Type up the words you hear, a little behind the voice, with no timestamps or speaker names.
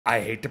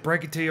I hate to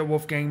break it to you,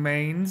 Wolfgang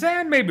mains,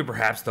 and maybe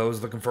perhaps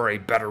those looking for a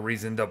better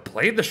reason to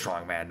play the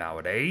strongman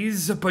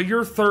nowadays, but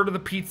your third of the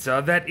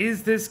pizza that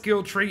is this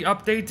skill tree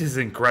update is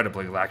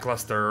incredibly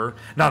lackluster.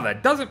 Now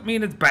that doesn't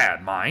mean it's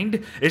bad,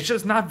 mind, it's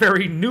just not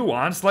very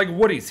nuanced like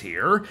Woody's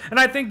here, and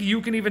I think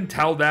you can even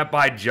tell that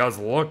by just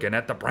looking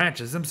at the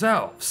branches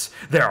themselves.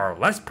 There are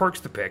less perks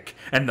to pick,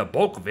 and the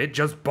bulk of it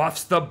just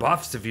buffs the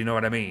buffs, if you know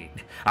what I mean.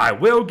 I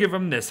will give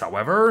him this,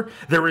 however,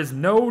 there is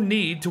no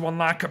need to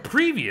unlock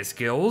previous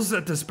skills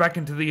to spec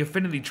into the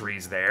affinity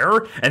trees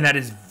there, and that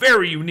is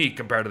very unique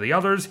compared to the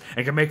others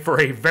and can make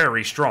for a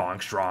very strong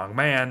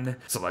man.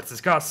 So let's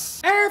discuss.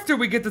 After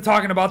we get to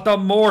talking about the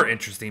more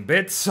interesting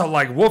bits,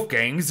 like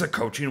Wolfgang's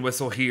coaching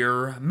whistle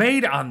here,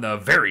 made on the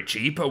very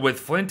cheap with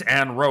flint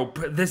and rope,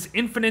 this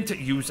infinite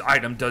use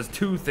item does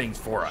two things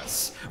for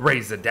us.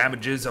 Raise the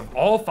damages of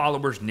all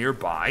followers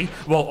nearby,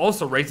 while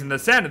also raising the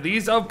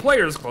sanities of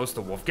players close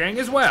to Wolfgang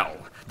as well.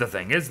 The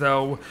thing is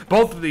though,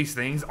 both of these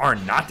things are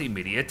not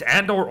immediate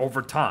and or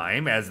over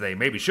time, as they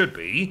maybe should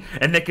be,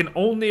 and they can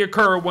only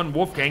occur when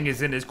Wolfgang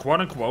is in his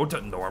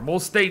quote-unquote normal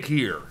state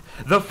here.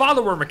 The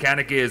follower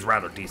mechanic is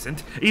rather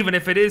decent, even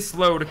if it is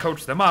slow to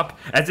coach them up,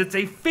 as it's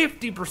a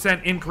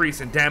 50% increase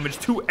in damage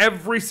to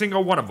every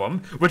single one of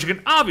them, which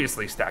can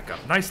obviously stack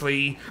up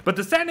nicely, but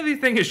the sanity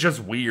thing is just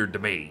weird to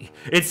me.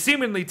 It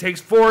seemingly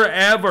takes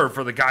forever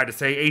for the guy to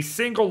say a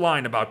single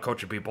line about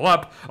coaching people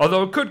up,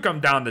 although it could come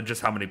down to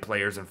just how many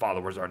players and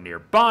followers are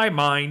nearby,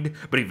 mind,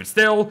 but even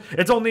still,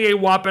 it's only a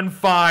whopping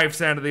 5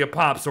 sanity a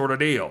pop sort of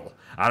deal.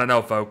 I don't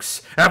know,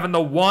 folks. Having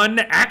the one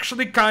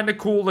actually kinda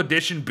cool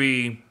addition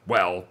be,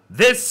 well,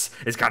 this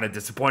is kind of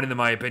disappointing in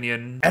my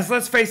opinion. As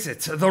let's face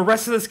it, the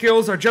rest of the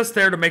skills are just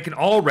there to make an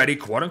already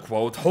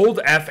quote-unquote hold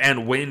F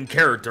and win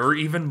character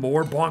even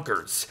more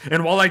bonkers.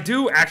 And while I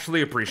do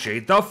actually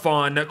appreciate the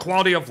fun,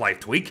 quality of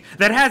life tweak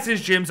that has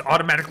his gyms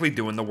automatically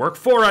doing the work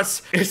for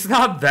us, it's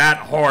not that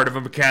hard of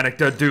a mechanic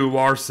to do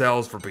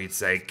ourselves for Pete's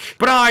sake.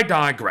 But I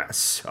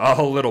digress.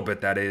 A little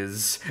bit, that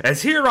is.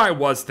 As here I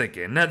was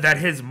thinking that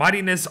his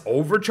mightiness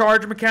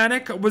overcharge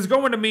mechanic was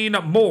going to mean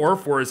more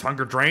for his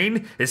hunger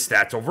drain, his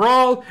stats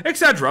overall,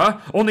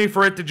 etc., only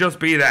for it to just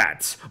be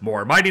that.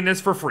 More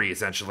mightiness for free,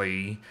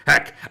 essentially.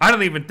 Heck, I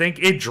don't even think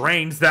it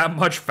drains that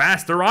much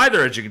faster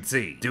either, as you can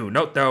see. Do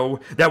note, though,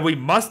 that we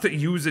must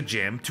use a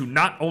gym to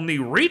not only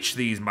reach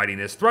these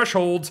mightiness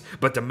thresholds,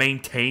 but to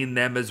maintain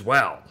them as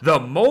well. The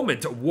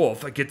moment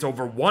Wolf gets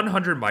over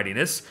 100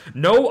 mightiness,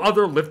 no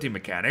other lifting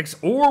mechanics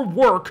or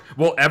work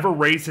will ever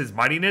raise his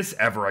mightiness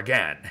ever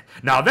again.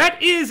 Now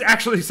that is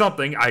actually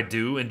something I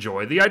do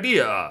enjoy the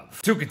idea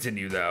of. To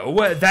continue,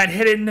 though, that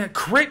hidden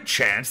crit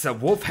chance that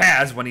Wolf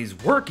has when he's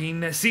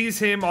working sees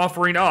him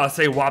offering us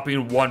a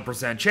whopping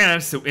 1%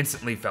 chance to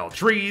instantly fell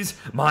trees,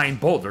 mine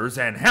boulders,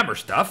 and hammer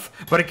stuff,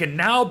 but it can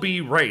now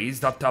be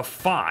raised up to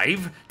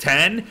 5,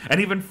 10,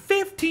 and even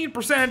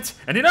 15%,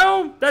 and you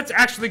know, that's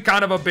actually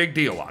kind of a big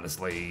deal,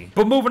 honestly.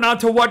 But moving on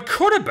to what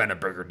could have been a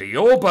bigger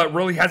deal, but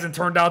really hasn't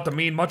turned out to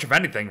mean much of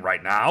anything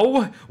right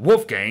now,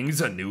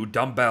 Wolfgang's new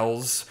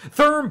dumbbells.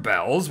 Therm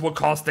bells will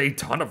cost a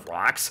ton of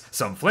rocks,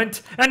 some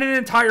flint, and an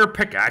entire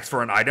pickaxe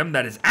for an item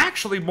that is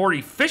actually more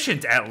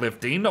efficient at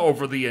lifting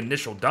over the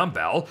initial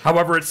dumbbell.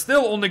 However, it's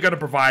still only going to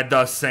provide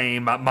the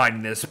same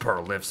mightiness per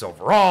lifts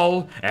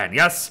overall. And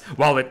yes,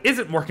 while it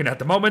isn't working at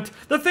the moment,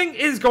 the thing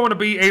is going to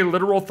be a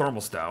literal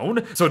thermal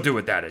stone, so do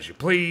with that as you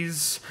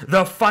please.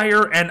 The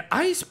fire and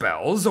ice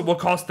bells will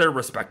cost their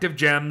respective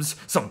gems,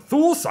 some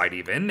thulsite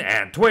even,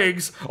 and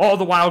twigs, all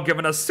the while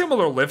giving us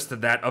similar lifts to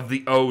that of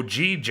the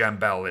OG gem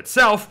bell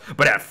itself,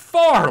 but at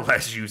far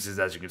less uses,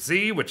 as you can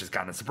see, which is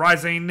kind of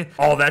surprising.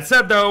 All that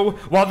said though,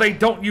 while they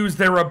don't use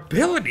their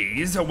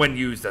abilities when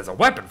used as a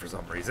weapon for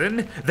some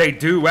reason, they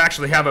do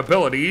actually have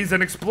abilities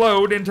and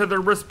explode into their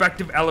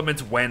respective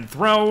elements when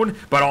thrown,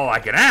 but all I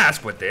can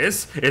ask with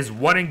this is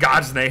what in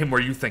God's name were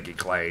you thinking,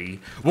 Klei?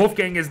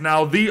 Wolfgang is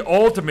now the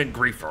ultimate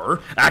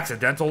griefer,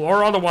 accidental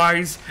or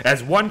otherwise,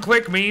 as one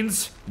click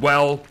means,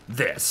 well,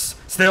 this.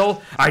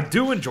 Still, I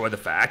do enjoy the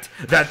fact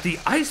that the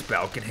ice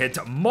bell can hit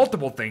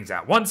multiple things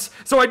at once,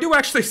 so I do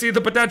actually see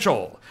the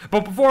potential.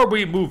 But before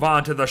we move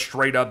on to the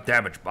straight up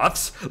damage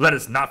buffs, let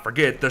us not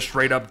forget the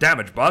straight up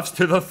damage buffs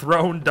to the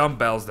thrown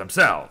dumbbells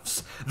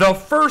themselves. The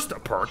first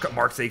perk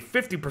marks a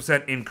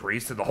 50%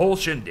 increase to the whole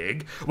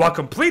shindig, while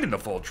completing the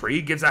full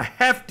tree gives a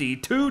hefty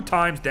 2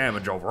 times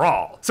damage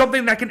overall.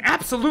 Something that can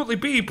absolutely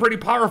be pretty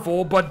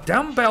powerful, but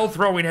dumbbell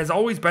throwing has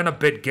always been a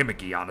bit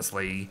gimmicky,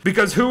 honestly.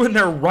 Because who in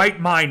their right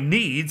mind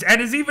needs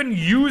and is even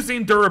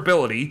using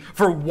durability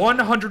for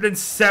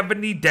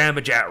 170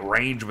 damage at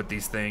range with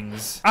these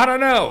things? I don't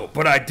know,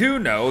 but I do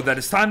know that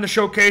it's time to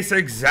showcase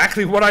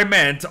exactly what I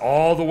meant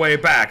all the way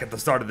back at the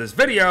start of this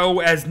video,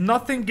 as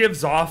nothing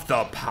gives off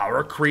the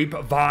power creep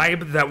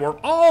vibe that we're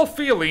all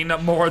feeling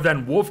more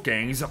than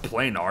Wolfgang's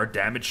planar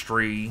damage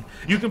tree.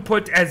 You can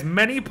put as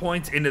many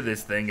points into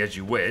this thing as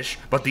you wish,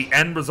 but the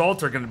end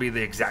results are going to be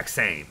the exact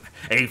same.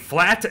 A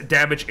flat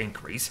damage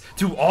increase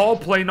to all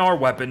planar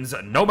weapons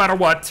no matter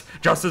what,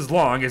 just as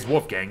long as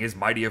Wolfgang is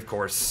mighty, of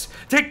course.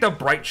 Take the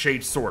Bright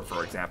Shade Sword,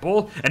 for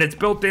example, and its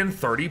built-in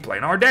 30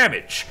 planar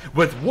damage.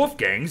 With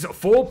Wolfgang's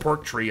full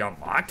perk tree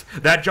unlocked,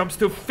 that jumps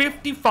to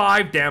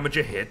 55 damage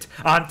a hit,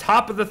 on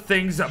top of the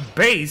thing's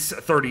base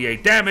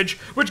 38 damage,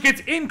 which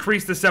gets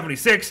increased to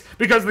 76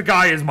 because the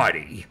guy is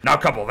mighty. Now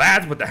couple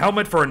that with the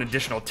helmet for an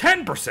additional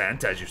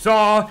 10%, as you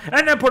saw,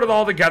 and then put it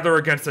all together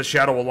against the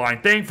Shadow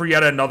Aligned thing for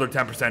yet another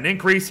 10%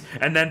 increase,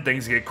 and then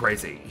things get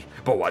crazy.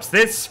 But watch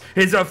this,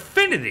 his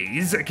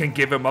affinities can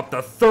give him up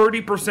to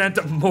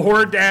 30%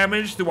 more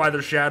damage to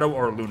either Shadow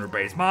or Lunar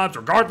based mobs,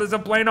 regardless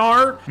of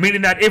planar,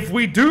 meaning that if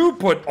we do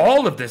put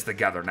all of this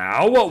together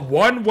now,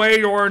 one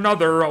way or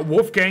another,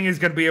 Wolfgang is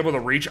going to be able to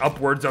reach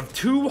upwards of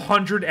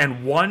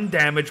 201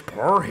 damage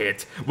per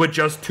hit with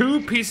just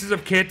 2 pieces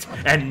of kit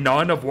and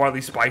none of Wily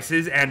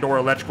Spices and or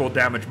electrical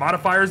damage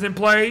modifiers in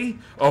play.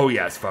 Oh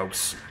yes,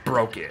 folks,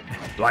 broken.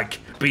 Like,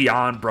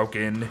 beyond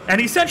broken.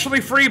 And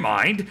essentially free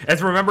mind,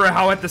 as remember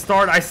how at the start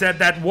I said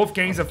that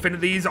Wolfgang's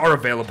affinities are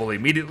available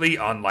immediately,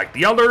 unlike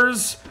the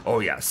others? Oh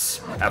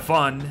yes, have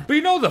fun. But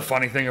you know the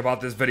funny thing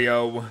about this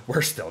video?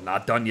 We're still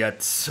not done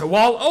yet.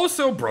 While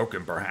also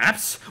broken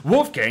perhaps,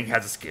 Wolfgang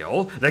has a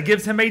skill that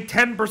gives him a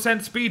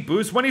 10% speed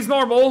boost when he's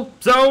normal,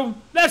 so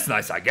that's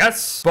nice I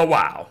guess. But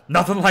wow,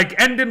 nothing like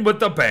ending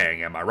with a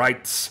bang, am I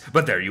right?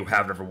 But there you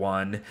have it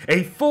everyone,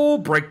 a full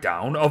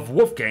breakdown of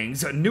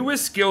Wolfgang's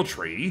newest skill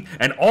tree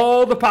and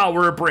all the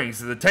power it brings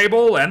to the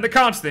table and the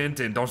constant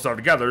in Don't Starve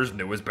Together's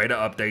newest beta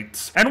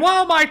updates. And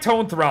while my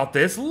tone throughout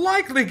this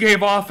likely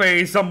gave off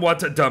a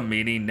somewhat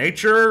demeaning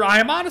nature, I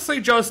am honestly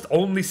just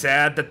only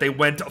sad that they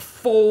went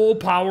full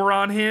power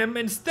on him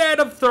instead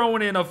of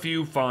throwing in a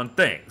few fun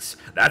things.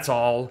 That's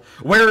all.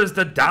 Where is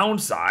the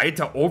downside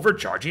to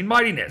overcharging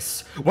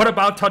mightiness? What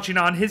about touching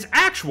on his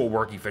actual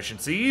work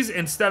efficiencies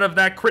instead of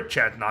that crit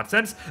chat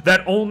nonsense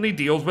that only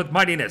deals with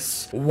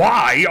mightiness?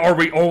 Why are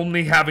we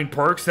only having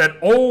perks that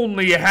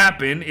only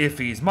happen if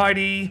he's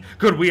mighty?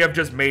 Could we have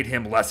just made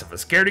him less of a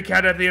scaredy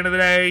cat at the end of the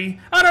day?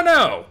 I don't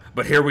know,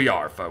 but here we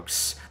are,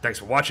 folks. Thanks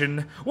for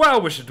watching.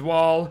 Well wishes to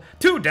all.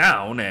 2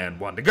 down and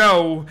 1 to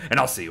go, and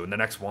I'll see you in the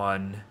next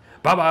one.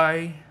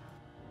 Bye-bye.